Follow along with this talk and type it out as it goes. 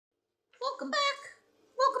Welcome back!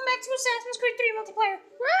 Welcome back to Assassin's Creed 3 multiplayer.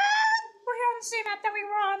 We're here on the same map that we were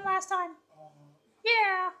on last time.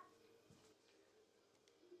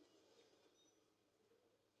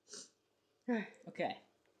 Yeah. Okay.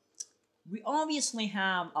 We obviously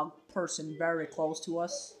have a person very close to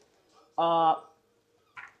us. Oh,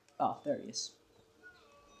 there he is.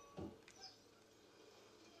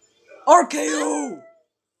 RKO!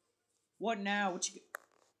 What now? What you get?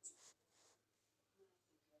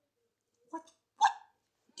 What?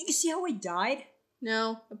 Did you see how he died?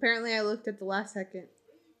 No, apparently I looked at the last second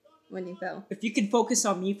when he fell. If you can focus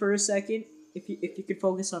on me for a second. If you could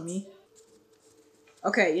focus on me.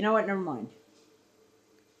 Okay, you know what? Never mind.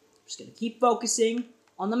 I'm just gonna keep focusing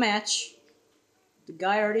on the match. The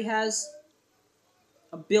guy already has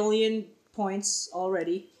 1 billion points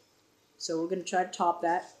already. So we're gonna try to top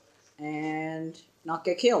that and not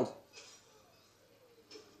get killed.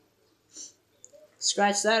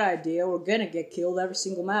 Scratch that idea, we're gonna get killed every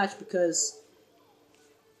single match because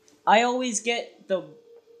I always get the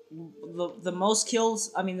most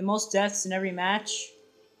kills, the most deaths in every match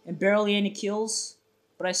and barely any kills,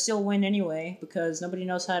 but I still win anyway because nobody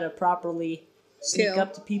knows how to properly sneak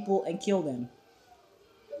up to people and kill them.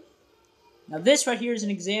 Now this right here is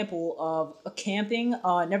an example of a camping.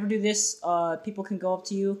 Never do this. People can go up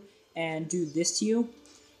to you and do this to you,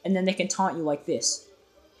 and then they can taunt you like this.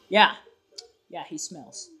 Yeah, he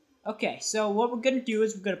smells. Okay, so what we're gonna do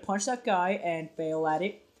is we're gonna punch that guy and fail at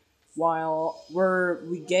it, while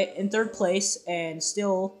we get in 3rd place and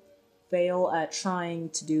still fail at trying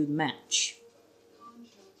to do the match.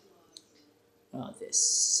 Oh, this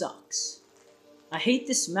sucks. I hate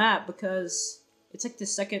this map because it's like the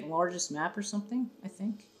 2nd largest map or something, I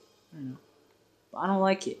think. I don't know. But I don't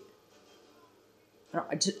like it.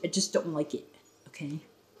 I just don't like it, okay?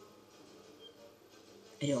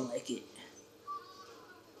 I don't like it.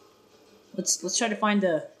 Let's try to find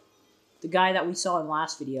the guy that we saw in the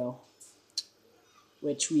last video,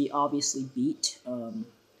 which we obviously beat.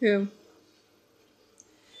 Who?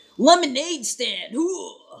 Lemonade stand.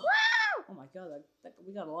 Ooh. Oh my god,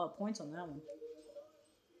 we got a lot of points on that one.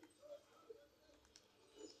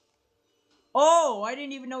 Oh, I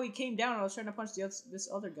didn't even know he came down. I was trying to punch this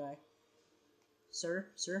other guy. Sir,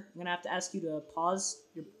 I'm gonna have to ask you to pause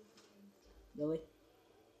your.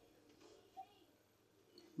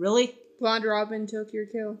 Really? Blonde Robin took your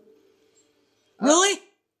kill. Really?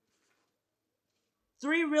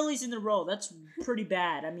 3 reallys in a row. That's pretty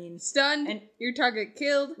bad. Stunned. And your target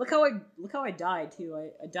killed. Look how I died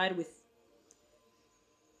too. I died with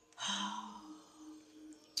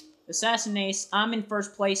Assassinate. I'm in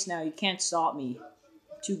 1st place now. You can't stop me.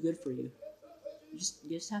 I'm too good for you. You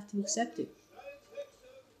just have to accept it.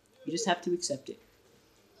 You just have to accept it.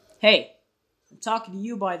 Hey, I'm talking to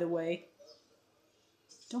you, by the way.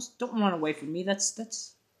 Don't run away from me.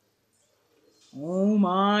 That's. Oh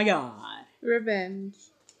my god. Revenge.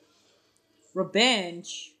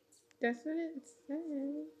 Revenge? That's what it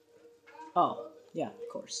said. Oh, yeah, of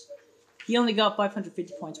course. He only got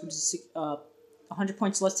 550 points, which is 100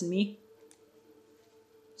 points less than me.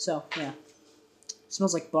 So, yeah.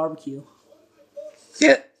 Smells like barbecue.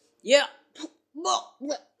 Yeah. Yeah.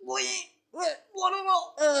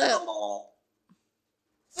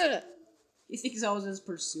 He thinks I was his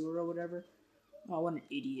pursuer or whatever. Oh, what an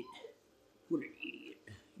idiot. What an idiot.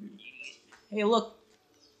 You're an idiot. Hey, look.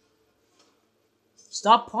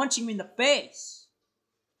 Stop punching me in the face.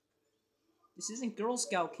 This isn't Girl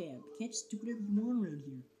Scout camp. You can't just do whatever you want around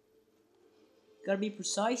here. You gotta be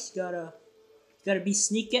precise. You gotta be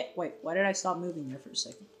sneaky. Wait, why did I stop moving there for a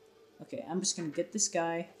second? Okay, I'm just gonna get this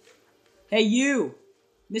guy. Hey, you!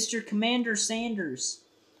 Mr. Commander Sanders.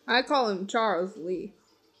 I call him Charles Lee.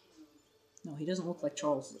 No, he doesn't look like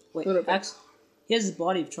Charles Lee. Wait, actually, he has the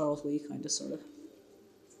body of Charles Lee, kind of, sort of.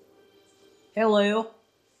 Hello.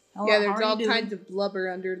 Yeah, there's all kinds of blubber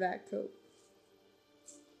under that coat.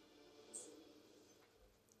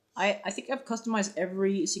 I think I've customized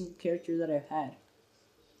every single character that I've had.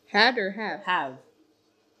 Had or have? Have.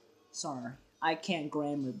 Sorry. I can't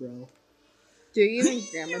grammar, bro. Do you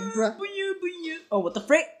even grammar, bro? Oh, what the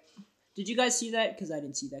frick? Did you guys see that? Because I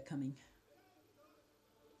didn't see that coming.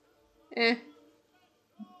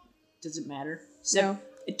 Does it matter? No.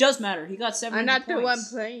 It does matter. He got 700 points. I'm not the one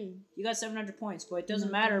playing. You got 700 points, but it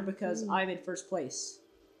doesn't matter because I'm in 1st place.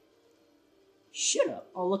 Shut up.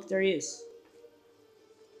 Oh, look, there he is.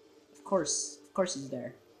 Of course he's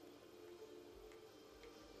there.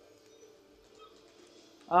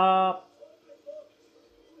 Are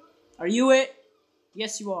you it?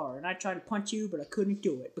 Yes, you are. And I tried to punch you, but I couldn't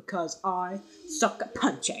do it because I suck at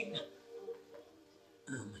punching.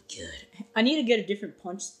 Oh my god. I need to get a different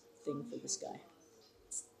punch thing for this guy.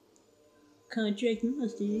 Contract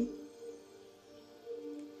musty.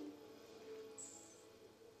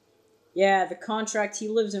 Yeah, the contract. He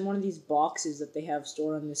lives in one of these boxes that they have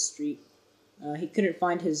stored on this street. He couldn't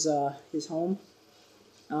find his home.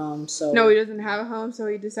 So No, he doesn't have a home, so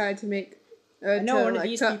he decided to make. I know one of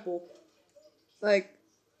these people. Like,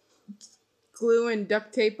 glue and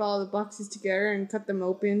duct tape all the boxes together and cut them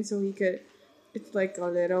open so he could. It's like a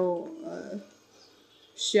little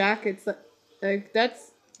shack. It's like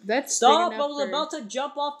that's. Stop! I was about to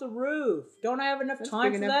jump off the roof. Don't I have enough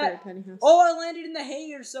time for that? Oh, I landed in the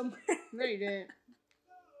hangar somewhere. No, you didn't.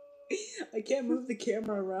 I can't move the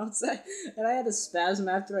camera around, and I had a spasm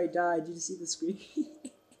after I died. Did you see the screen?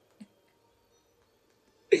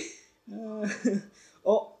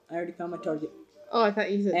 Oh, I already found my target. Oh, I thought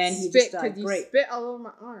you said and spit because you spit all over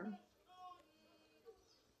my arm.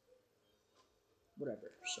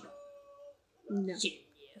 Whatever. Shut up. No. Yeah.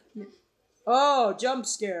 No. Oh, jump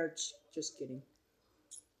scare. Just kidding.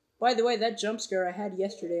 By the way, that jump scare I had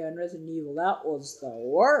yesterday on Resident Evil, that was the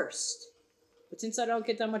worst. But since I don't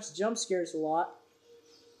get that much jump scares a lot,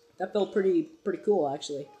 that felt pretty cool,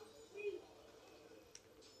 actually.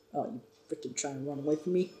 Oh, you freaking trying to run away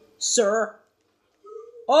from me? Sir!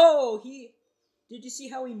 Oh, did you see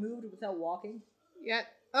how he moved without walking? Yeah.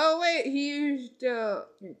 Oh, wait, he used,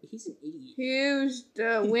 He's an idiot. He used,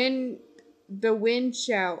 the wind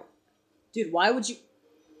shout. Dude, why would you...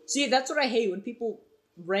 See, that's what I hate, when people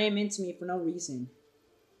ram into me for no reason.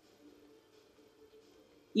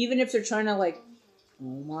 Even if they're trying to, like...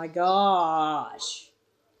 Oh my gosh.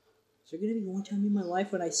 Is there gonna be one time in my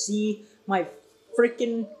life when I see my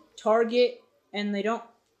freaking target and they don't...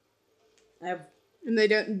 And they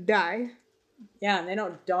don't die. Yeah, and they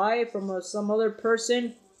don't die from some other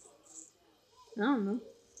person. I don't know.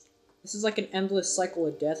 This is like an endless cycle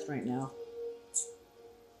of death right now.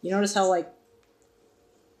 You notice how, like,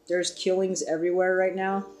 there's killings everywhere right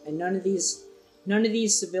now, and none of these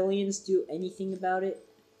civilians do anything about it,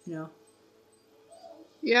 you know?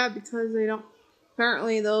 Yeah, because they don't...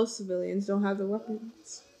 Apparently those civilians don't have the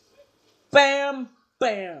weapons. Bam!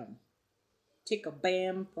 Bam! Take a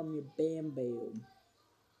bam from your bam bam.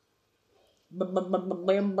 1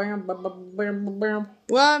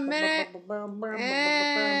 minute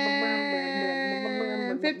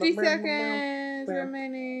and 50 seconds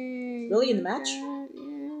remaining. Really, in the match? Yeah.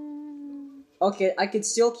 Okay, I could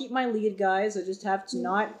still keep my lead, guys. I just have to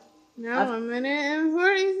not... No, 1 minute and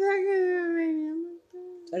 40 seconds remaining.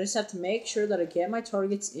 I just have to make sure that I get my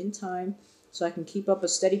targets in time so I can keep up a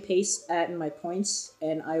steady pace at my points,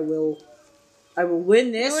 and I will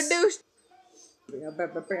win this.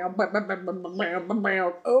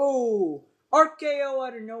 Oh! RKO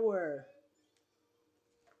out of nowhere.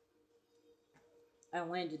 I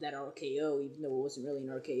landed that RKO, even though it wasn't really an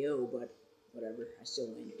RKO, but whatever. I still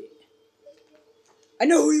landed it. I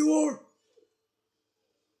know who you are!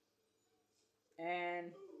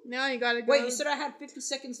 And... Now you gotta go. Wait, you said I had 50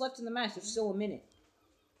 seconds left in the match. There's still a minute.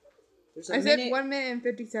 I said 1 minute and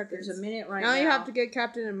 50 seconds. There's a minute right now. Now you have to get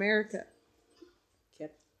Captain America.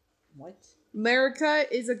 What? America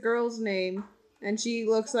is a girl's name, and she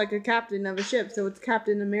looks like a captain of a ship, so it's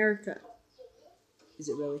Captain America. Is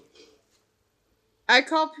it really? I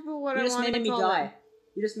call people what I want to call them.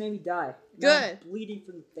 You just made me die. Good. I'm bleeding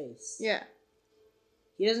from the face. Yeah.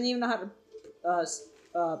 He doesn't even know how to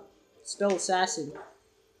spell assassin.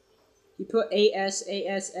 He put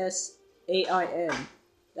ASASSAIN.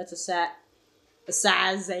 That's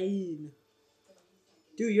assassin.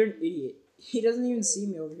 Dude, you're an idiot. He doesn't even see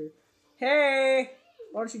me over here. Hey!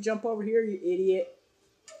 Why don't you jump over here, you idiot?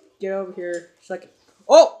 Get over here.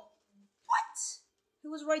 Oh! What? He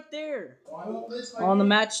was right there. On the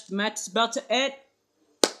match is about to end.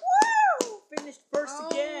 Woo! Finished first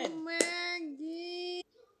again. Oh, man.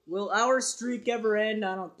 Will our streak ever end?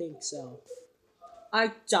 I don't think so.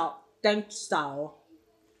 I don't think so.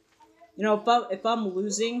 You know, if I'm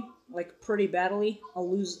losing, like, pretty badly,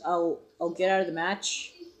 I'll get out of the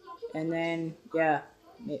match. And then, yeah.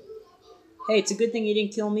 Hey, it's a good thing you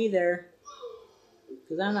didn't kill me there.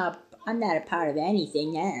 Because I'm not a part of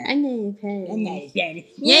anything there. I'm not a part of anything.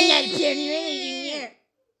 You're not a part of anything there.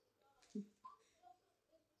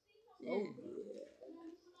 Oh, yeah.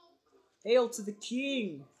 Hail to the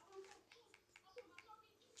king.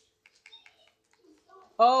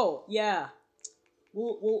 Oh, yeah.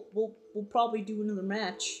 We'll probably do another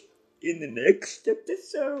match in the next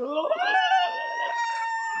episode.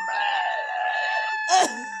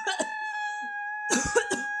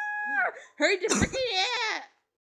 Hurry to